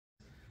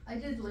I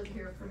did live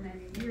here for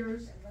many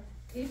years.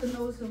 Even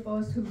those of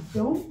us who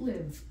don't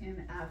live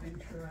in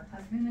Aventura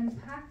have been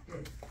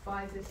impacted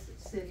by this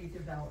city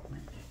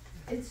development.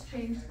 It's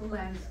changed the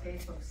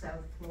landscape of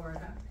South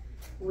Florida.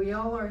 We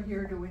all are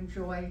here to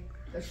enjoy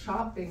the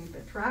shopping,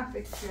 the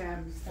traffic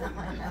jams, the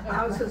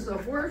houses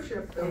of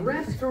worship, the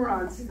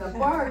restaurants, the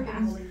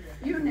bargains,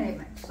 you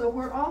name it. So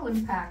we're all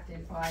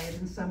impacted by it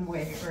in some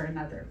way or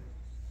another.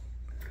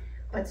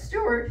 But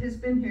Stuart has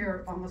been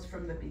here almost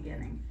from the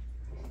beginning.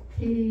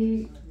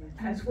 He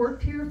has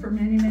worked here for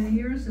many, many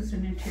years as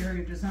an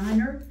interior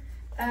designer,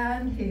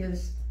 and he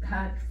has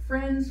had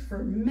friends for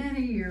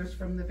many years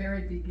from the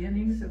very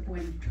beginnings of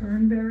when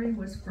Turnberry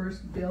was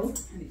first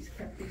built, and he's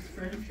kept these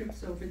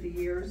friendships over the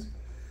years.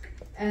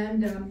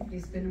 And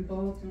he's been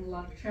involved in a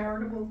lot of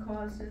charitable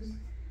causes,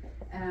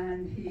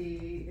 and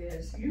he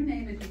is, you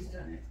name it, he's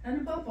done it.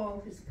 And above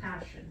all, his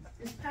passion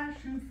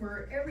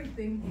for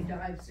everything he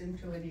dives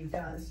into and he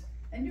does.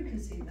 And you can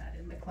see that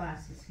in the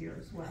classes here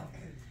as well.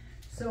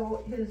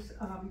 So his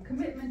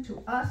commitment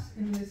to us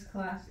in this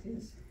class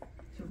is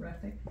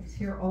terrific. He's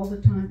here all the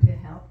time to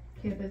help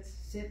kibitz,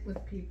 sit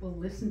with people,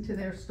 listen to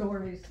their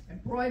stories,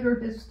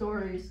 embroider his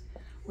stories,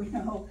 we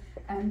know,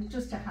 and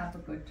just to have a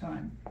good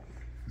time.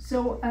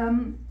 So,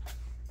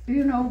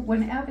 you know,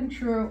 when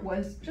Aventura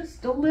was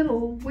just a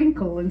little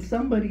winkle in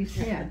somebody's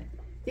head,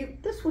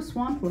 this was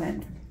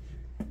swampland.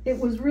 It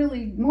was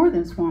really more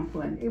than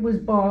swampland. It was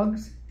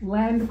bogs,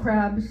 land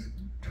crabs,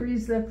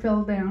 trees that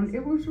fell down.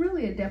 It was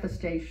really a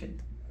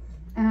devastation.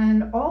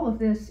 And all of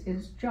this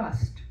is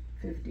just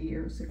 50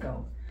 years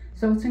ago.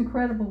 So it's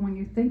incredible when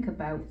you think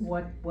about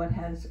what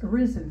has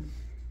arisen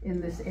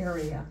in this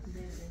area.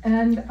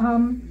 And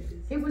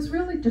it was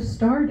really just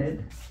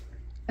started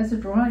as a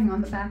drawing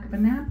on the back of a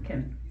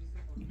napkin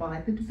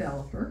by the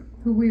developer,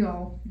 who we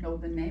all know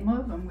the name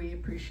of, and we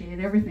appreciate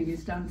everything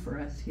he's done for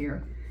us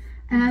here.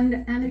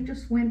 And it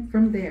just went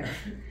from there.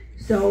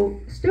 So,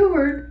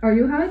 Stuart, are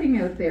you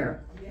hiding out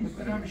there?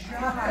 But I'm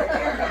shy.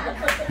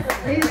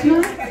 He's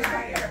not.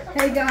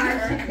 Hey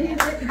guys,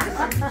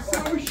 I'm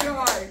so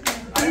shy.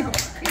 I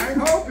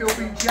hope you'll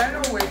be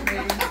gentle with me.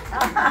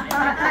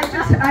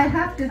 I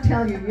have to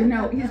tell you, you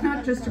know, he's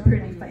not just a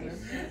pretty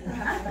face.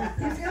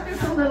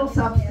 There's a little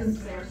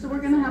substance there. So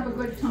we're going to have a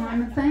good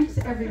time. And thanks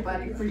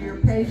everybody for your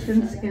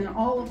patience in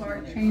all of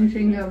our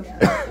changing of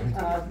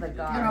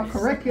the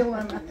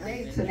curriculum and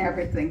dates and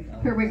everything.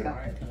 Here we go.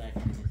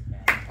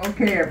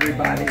 Okay,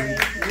 everybody.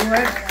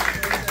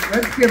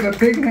 Let's give a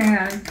big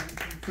hand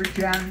for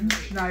Jan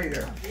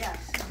Schneider.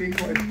 Yes.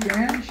 Because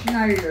Jan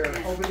Schneider,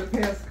 over the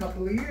past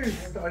couple of years,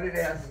 started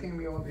asking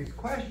me all these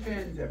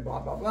questions and blah,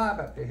 blah, blah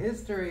about the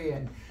history.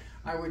 And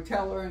I would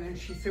tell her, and then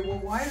she said, well,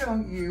 why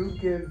don't you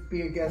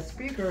be a guest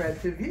speaker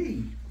at the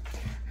V?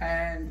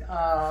 And,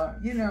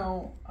 you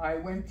know, I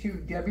went to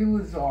Debbie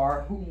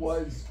Lazar, who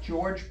was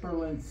George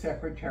Berlin's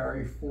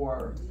secretary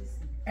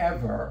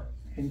forever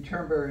in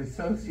Turnberry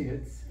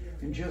Associates.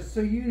 And just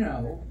so you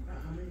know,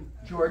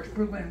 George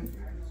Berlin,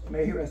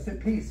 may he rest in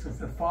peace, was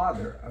the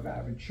father of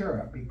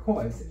Aventura,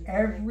 because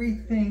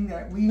everything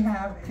that we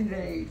have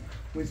today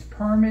was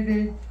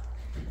permitted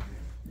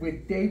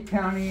with Dade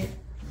County.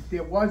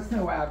 There was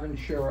no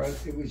Aventura,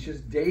 it was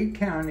just Dade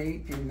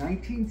County in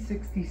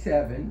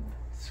 1967,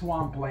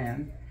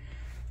 swampland,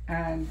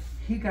 and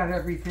he got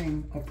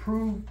everything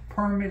approved,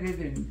 permitted,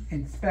 and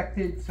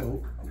inspected.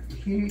 So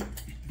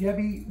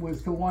Debbie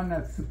was the one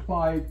that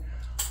supplied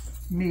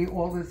me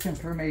all this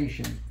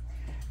information.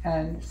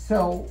 And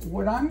so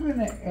what I'm going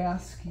to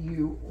ask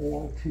you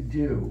all to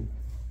do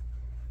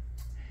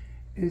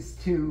is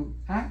to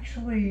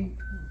actually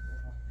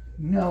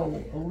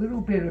know a little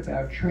bit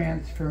about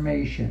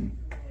transformation.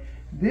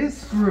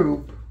 This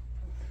group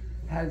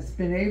has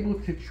been able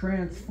to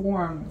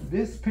transform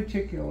this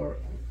particular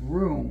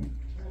room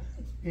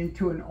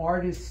into an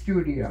artist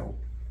studio.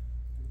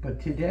 But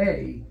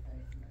today,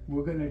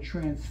 we're going to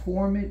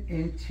transform it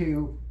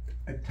into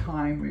a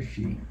time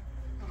machine.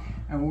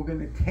 And we're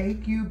going to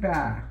take you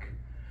back.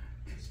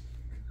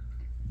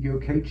 You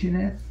okay,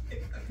 Jeanette?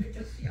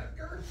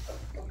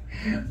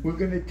 We're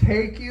going to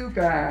take you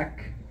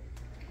back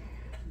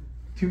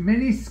to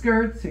mini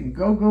skirts and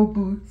go-go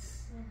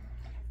boots.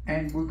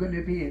 And we're going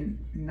to be in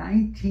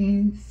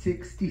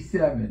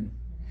 1967.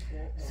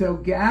 So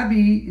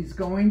Gabby is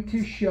going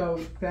to show,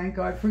 thank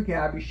God for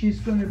Gabby,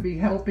 she's going to be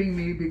helping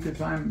me because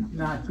I'm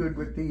not good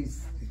with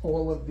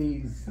all of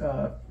these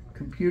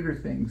computer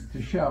things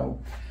to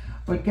show.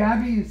 But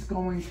Gabby is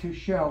going to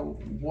show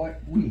what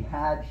we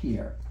had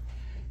here.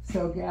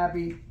 So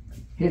Gabby,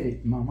 hit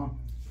it, Mama.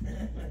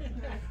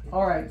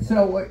 All right,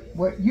 so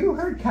what you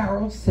heard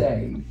Carol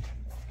say,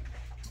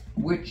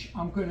 which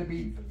I'm going to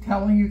be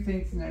telling you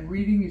things and then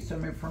reading you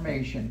some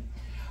information.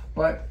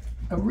 But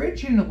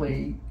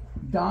originally,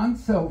 Don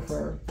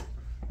Sofer's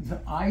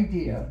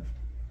idea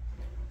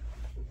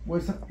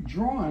was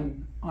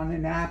drawn on a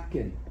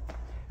napkin.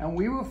 And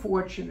we were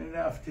fortunate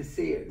enough to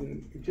see it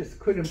and just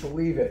couldn't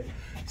believe it.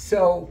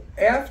 So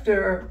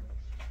after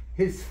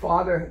his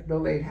father, the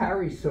late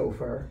Harry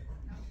Sofer,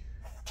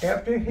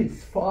 after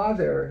his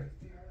father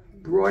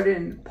brought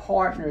in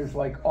partners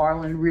like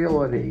Arlen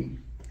Realty,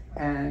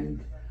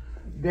 and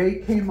they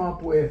came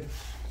up with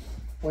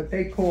what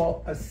they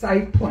call a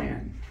site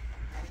plan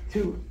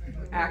to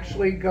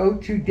actually go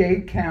to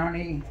Dade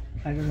County.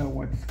 I don't know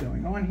what's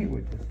going on here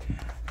with this.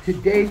 To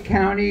Dade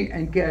County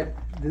and get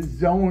the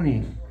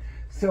zoning.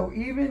 So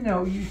even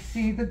though you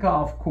see the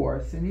golf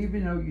course and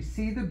even though you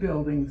see the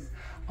buildings,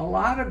 a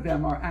lot of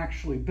them are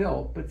actually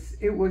built, but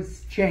it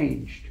was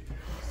changed.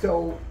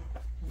 So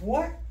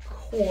what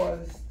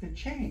caused the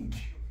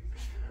change?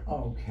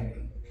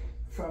 Okay,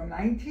 from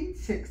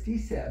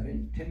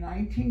 1967 to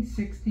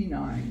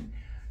 1969,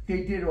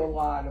 they did a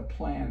lot of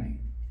planning.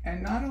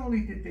 And not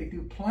only did they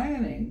do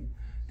planning,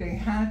 they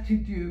had to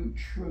do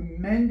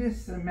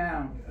tremendous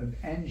amount of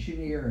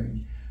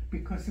engineering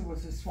because it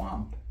was a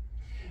swamp.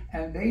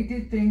 And they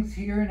did things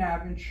here in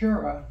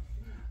Aventura,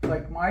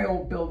 like my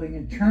old building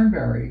in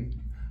Turnberry,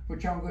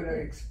 which I'm going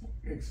to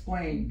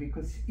explain,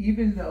 because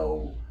even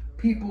though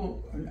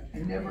people are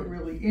never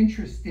really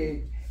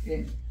interested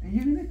in, are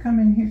you going to come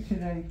in here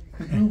today?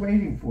 Because we're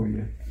waiting for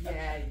you.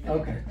 Yeah.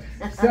 Okay.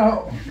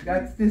 So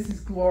this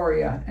is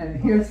Gloria,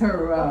 and here's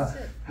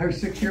her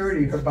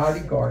security, her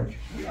bodyguard.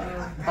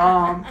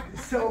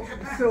 So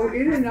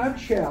in a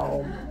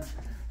nutshell,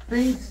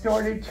 things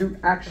started to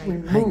actually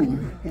move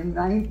in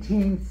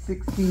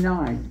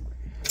 1969.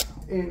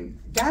 In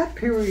that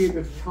period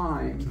of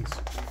time,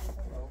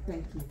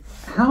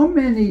 how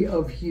many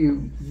of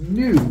you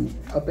knew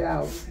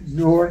about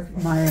North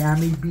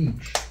Miami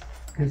Beach,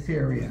 this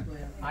area?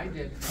 I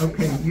did.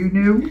 Okay, you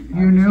knew? You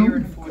Here in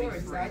knew?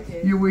 43. I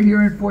did. You were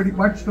here in 40,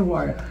 watch the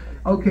wire.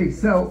 Okay,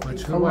 so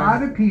a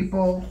lot of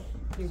people,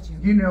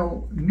 you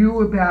know,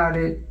 knew about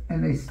it,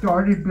 and they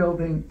started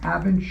building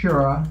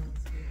Aventura.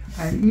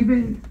 And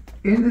even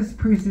in this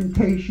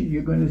presentation,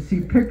 you're going to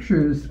see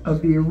pictures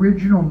of the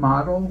original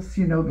models,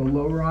 you know, the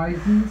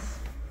low-rises.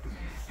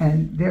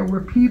 And there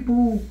were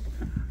people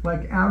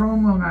like out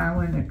on Long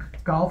Island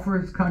at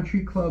golfers,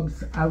 country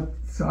clubs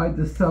outside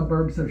the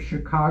suburbs of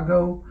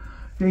Chicago.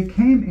 They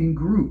came in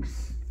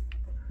groups.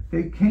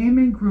 They came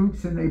in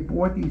groups and they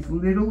bought these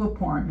little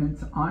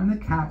apartments on the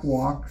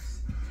catwalks,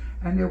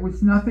 and there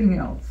was nothing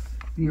else.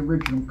 The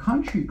original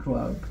country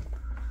club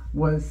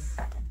was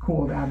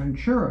called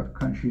Aventura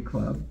Country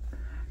Club,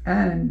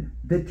 and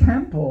the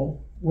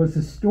temple was a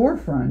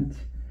storefront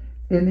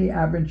in the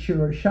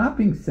Aventura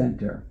shopping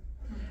center.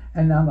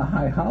 And on the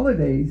high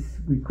holidays,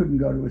 we couldn't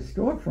go to a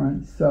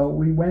storefront, so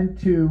we went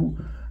to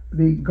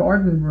the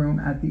garden room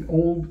at the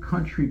old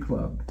country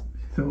club.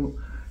 So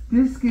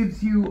this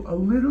gives you a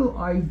little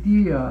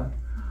idea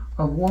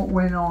of what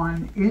went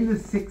on in the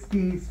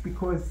 60s,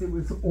 because it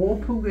was all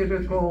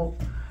political,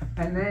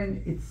 and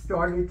then it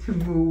started to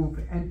move,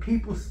 and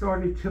people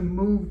started to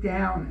move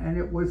down, and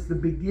it was the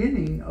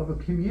beginning of a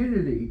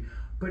community,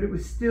 but it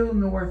was still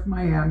North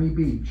Miami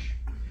Beach.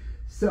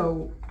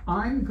 So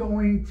I'm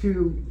going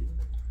to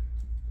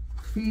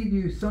feed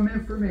you some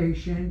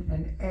information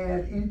and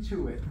add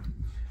into it.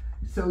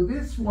 So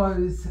this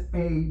was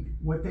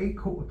what they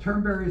call,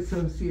 Turnberry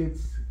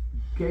Associates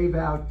gave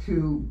out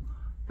to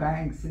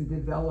banks and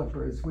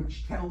developers,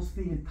 which tells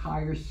the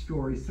entire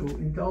story. So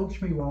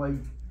indulge me while I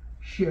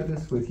share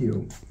this with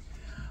you.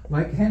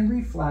 Like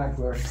Henry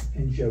Flagler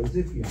and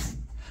Joseph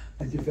Young,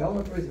 the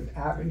developers of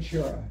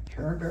Aventura,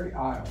 Turnberry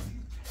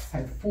Island,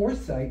 had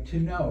foresight to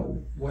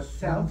know what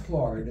South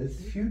Florida's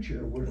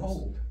future would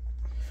hold.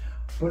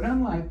 But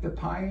unlike the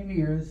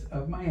pioneers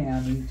of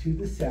Miami to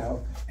the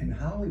south and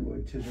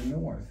Hollywood to the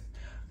north,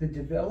 the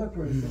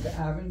developers of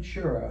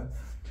Aventura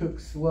took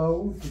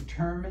slow,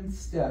 determined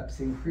steps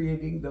in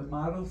creating the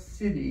model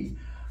city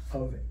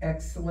of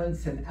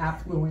excellence and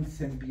affluence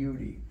and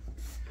beauty.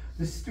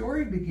 The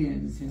story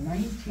begins in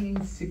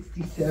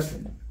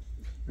 1967.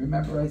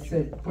 Remember I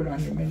said put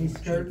on your mini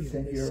skirts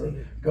and your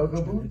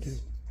go-go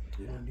boots?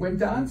 When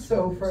Don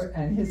Sofer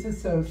and his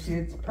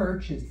associates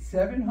purchased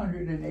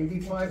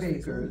 785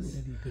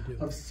 acres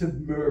of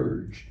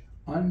submerged,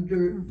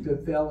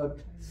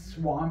 underdeveloped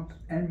swamp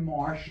and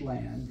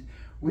marshland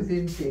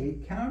within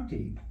Dade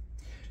County,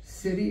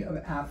 city of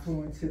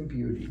affluence and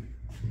beauty.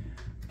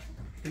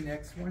 The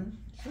next one.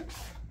 Sure.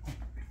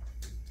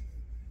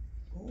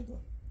 Hold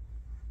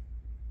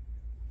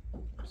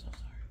on. I'm so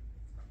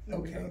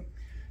sorry. Okay,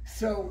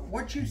 so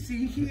what you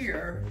see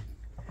here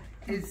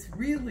is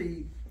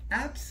really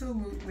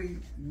absolutely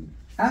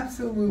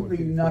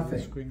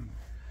nothing.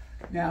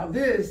 Now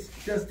this,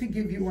 just to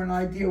give you an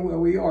idea where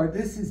we are,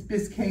 this is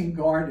Biscayne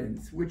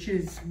Gardens, which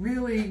is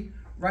really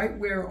right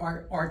where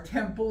our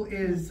temple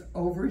is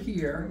over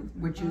here,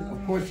 which is,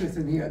 of course, is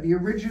in here, the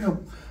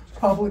original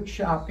public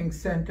shopping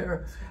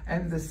center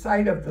and the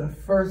site of the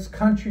first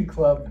country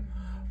club.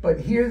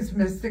 But here's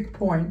Mystic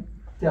Point,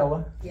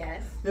 Della.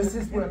 Yes. This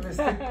is where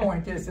Mystic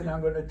Point is, and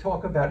I'm going to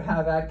talk about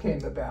how that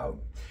came about.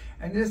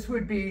 And this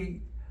would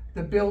be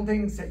the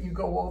buildings that you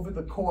go over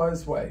the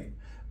causeway.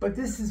 But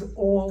this is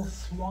all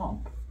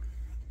swamp.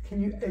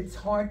 It's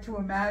hard to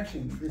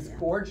imagine this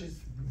gorgeous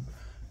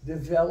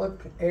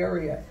developed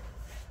area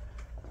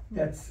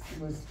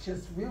was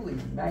just really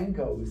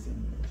mangoes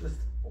and just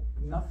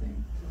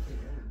nothing.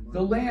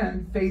 The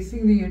land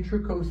facing the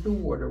Intracoastal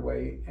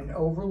Waterway and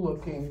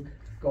overlooking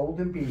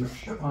Golden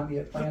Beach on the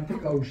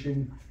Atlantic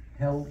Ocean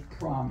held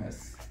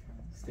promise.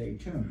 Stay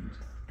tuned.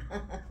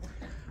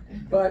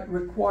 But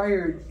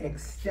required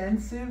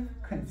extensive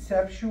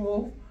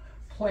conceptual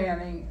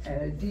planning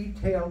and a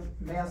detailed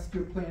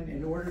master plan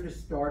in order to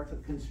start the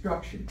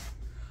construction.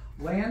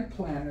 Land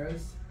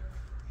planners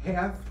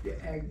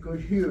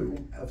Goodhue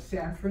of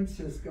San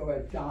Francisco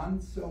at Don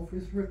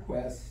Sofer's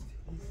request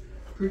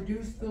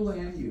produced the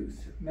land use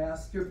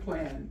master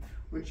plan,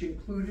 which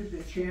included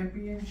the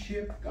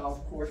championship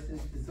golf courses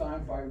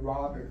designed by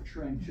Robert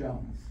Trent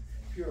Jones.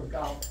 If you're a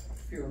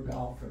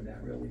golfer,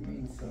 that really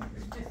means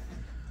something.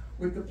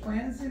 With the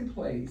plans in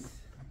place,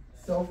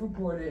 Sofer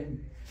brought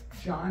in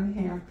John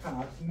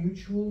Hancock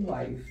Mutual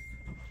Life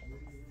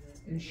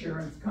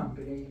Insurance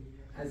Company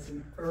as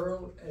an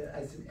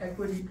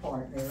equity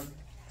partner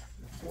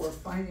for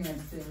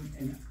financing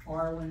in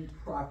Arlen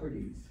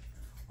Properties.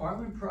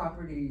 Arlen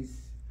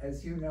Properties,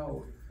 as you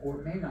know or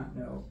may not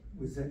know,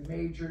 was a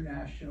major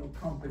national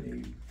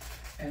company,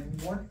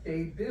 and what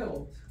they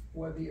built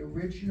were the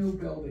original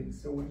buildings.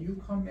 So when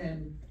you come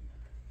in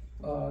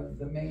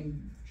the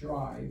main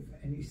drive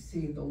and you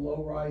see the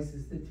low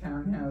rises, the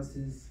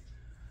townhouses,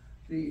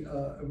 the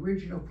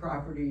original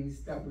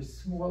properties that were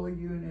smaller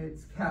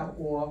units,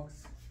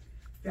 catwalks,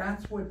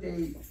 that's what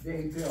they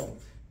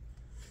built.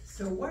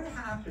 So what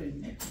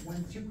happened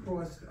once you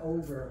crossed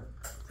over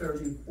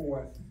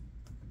 34th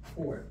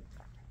Court?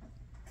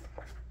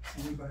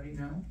 Anybody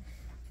know?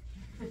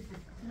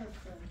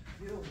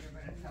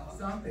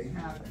 Something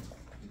happened.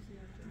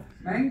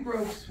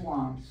 Mangrove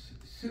swamps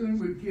soon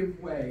would give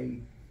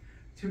way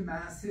to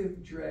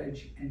massive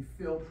dredge and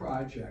fill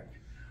project,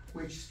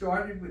 which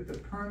started with the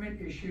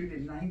permit issued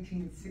in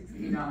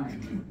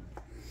 1969.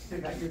 So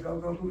got your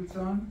go-go boots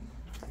on?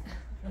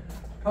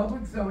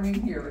 Public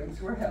zoning hearings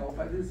were held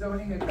by the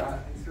Zoning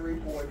Advisory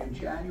Board in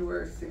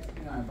January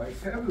 '69. By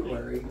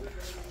February,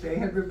 they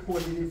had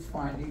reported its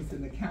findings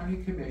in the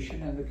County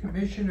Commission, and the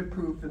Commission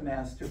approved the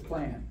master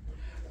plan,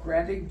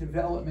 granting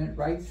development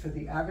rights for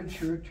the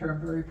Aventura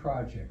Turnberry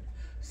project.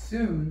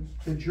 Soon,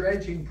 the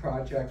dredging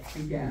project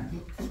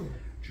began,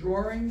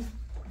 drawing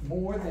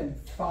more than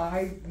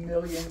 5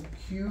 million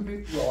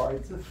cubic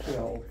yards of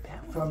fill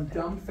from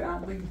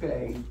Dumfoundling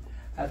Bay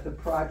at the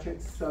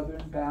project's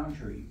southern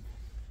boundary.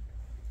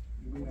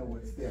 We know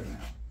what's there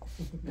now,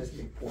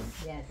 Mystic Point.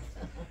 Yes.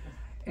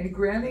 In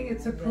granting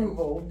its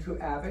approval to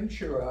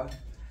Aventura,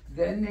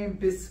 then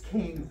named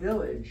Biscayne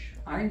Village,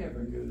 I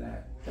never knew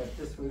that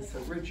this was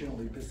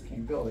originally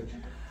Biscayne Village,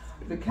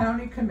 the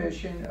County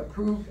Commission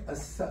approved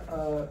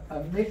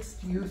a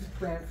mixed-use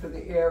plan for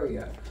the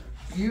area,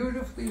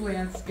 beautifully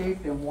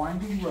landscaped and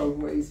winding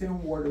roadways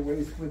and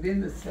waterways within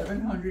the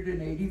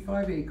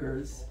 785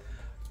 acres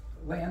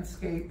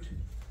landscaped,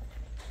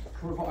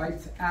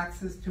 provides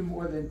access to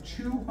more than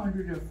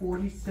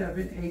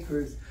 247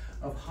 acres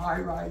of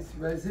high-rise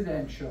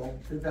residential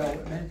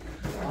development,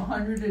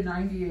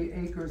 198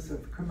 acres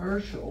of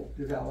commercial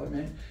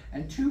development,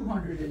 and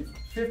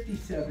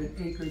 257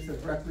 acres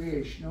of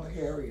recreational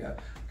area,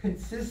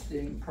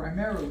 consisting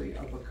primarily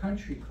of a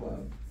country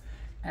club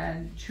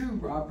and 2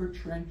 Robert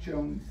Trent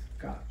Jones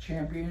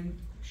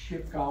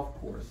championship golf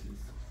courses.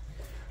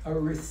 A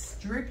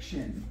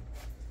restriction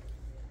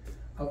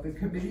of the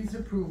committee's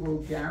approval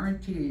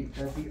guaranteed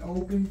that the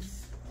open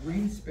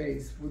green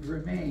space would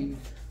remain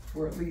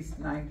for at least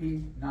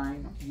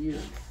 99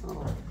 years.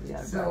 Oh,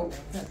 yeah, So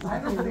right. I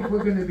don't think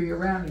we're gonna be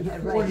around in Yeah,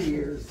 40 right.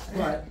 years,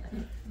 but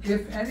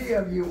if any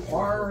of you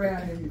are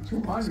around in the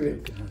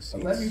 200,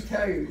 let me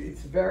tell you,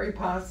 it's very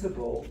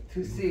possible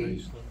to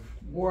see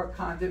more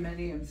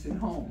condominiums and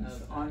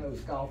homes on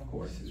those golf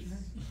courses,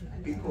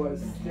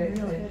 because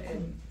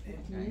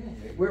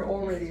we're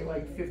already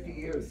like 50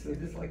 years, so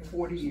there's like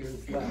 40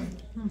 years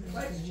left.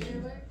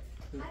 Stuart,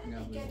 how did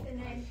you get the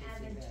name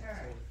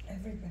Aventura?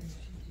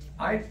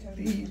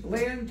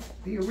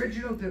 The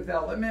original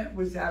development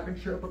was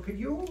Aventura, but could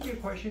you hold your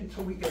question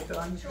until we get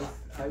done? Sure.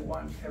 I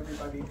want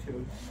everybody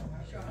to.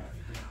 Sure.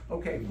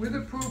 Okay, with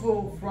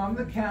approval from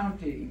the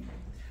county,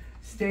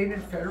 state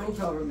and federal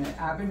government,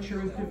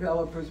 Aventura's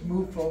developers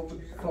moved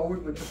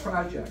forward with the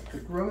project. The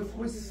growth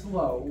was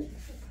slow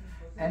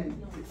and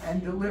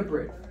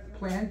deliberate,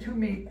 planned to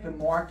meet the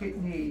market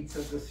needs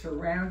of the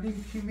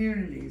surrounding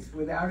communities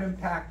without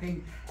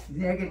impacting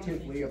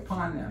negatively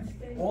upon them.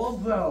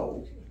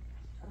 Although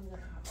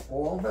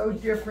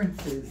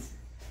differences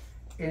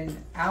in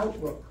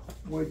outlook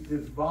would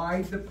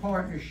divide the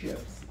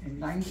partnerships in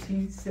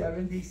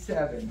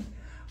 1977,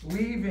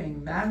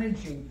 leaving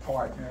managing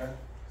partner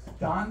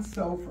Don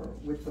Sofer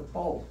with the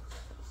bulk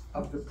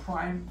of the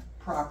prime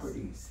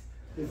properties.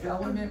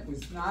 Development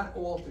was not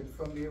altered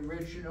from the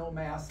original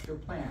master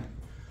plan.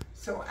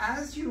 So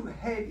as you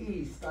head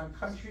east on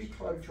Country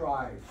Club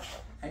Drive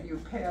and you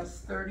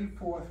pass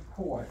 34th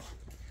Court,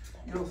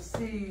 you'll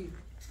see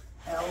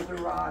El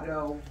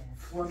Dorado,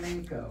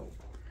 Flamenco.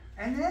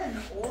 And then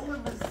all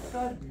of a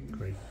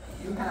sudden,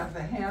 you have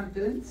the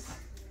Hamptons,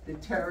 the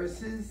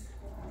Terraces,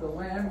 the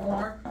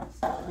Landmark,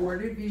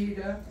 Porta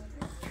Vida,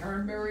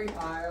 Turnberry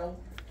Isle,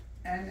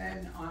 and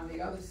then on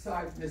the other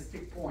side,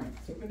 Mystic Point.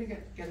 So we're gonna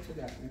get to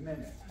that in a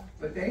minute.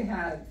 But they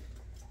had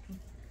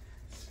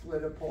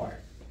split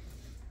apart.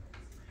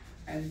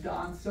 And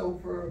Don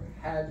Sofer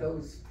had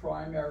those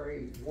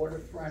primary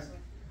waterfront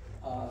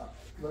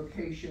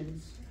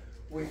locations,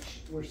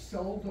 which were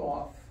sold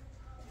off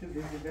to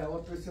the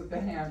developers of the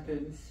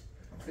Hamptons,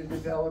 the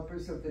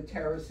developers of the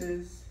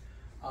Terraces,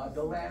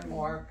 the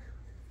Landmark.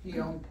 He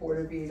owned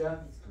Porta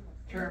Vida,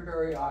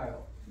 Turnberry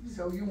Isle.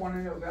 So you want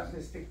to know about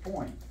Mystic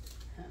Point?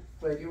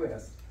 Glad you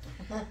asked.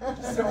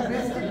 So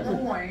Mystic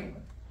Point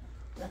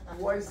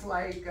was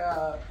like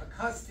a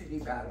custody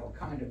battle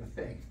kind of a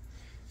thing.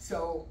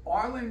 So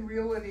Arlen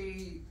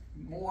Realty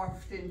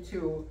morphed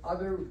into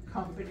other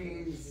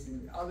companies,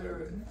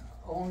 other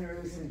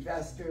owners,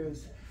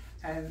 investors,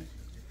 and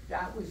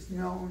that was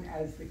known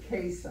as the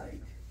K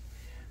site.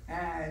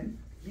 And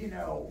you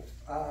know,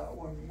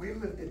 when we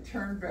lived at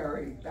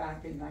Turnberry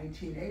back in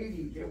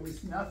 1980, there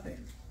was nothing.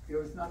 There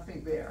was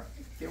nothing there.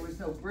 There was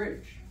no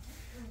bridge.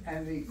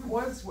 And the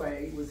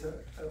causeway was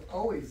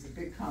always a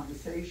big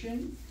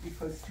conversation,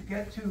 because to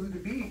get to the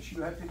beach,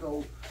 you had to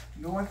go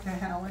north to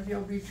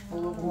Hallandale Beach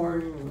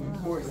Boulevard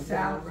or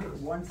south at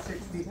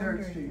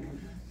 163rd Street.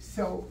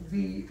 So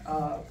the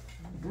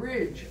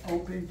bridge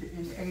opened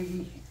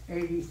in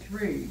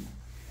 83,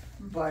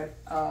 but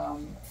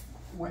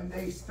when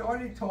they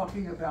started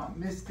talking about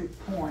Mystic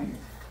Point,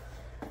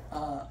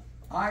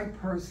 I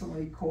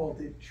personally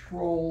called it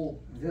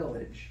Troll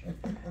Village.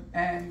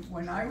 And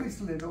when I was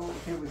little,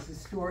 there was a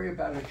story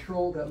about a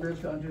troll that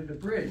lived under the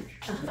bridge.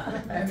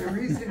 And the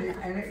reason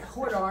it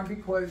caught on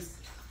because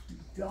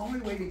the only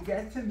way to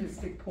get to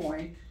Mystic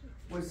Point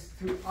was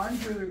through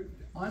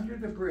under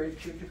the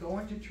bridge. You had to go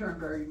into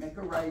Turnberry, make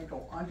a right,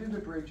 go under the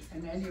bridge,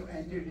 and then you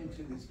entered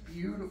into this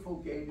beautiful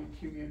gated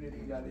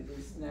community that it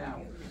is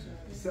now.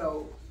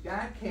 So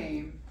that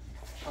came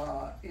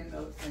in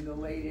the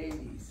late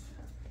 80s.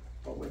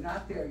 But we're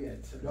not there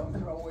yet, so don't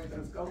throw away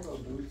those go-go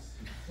boots.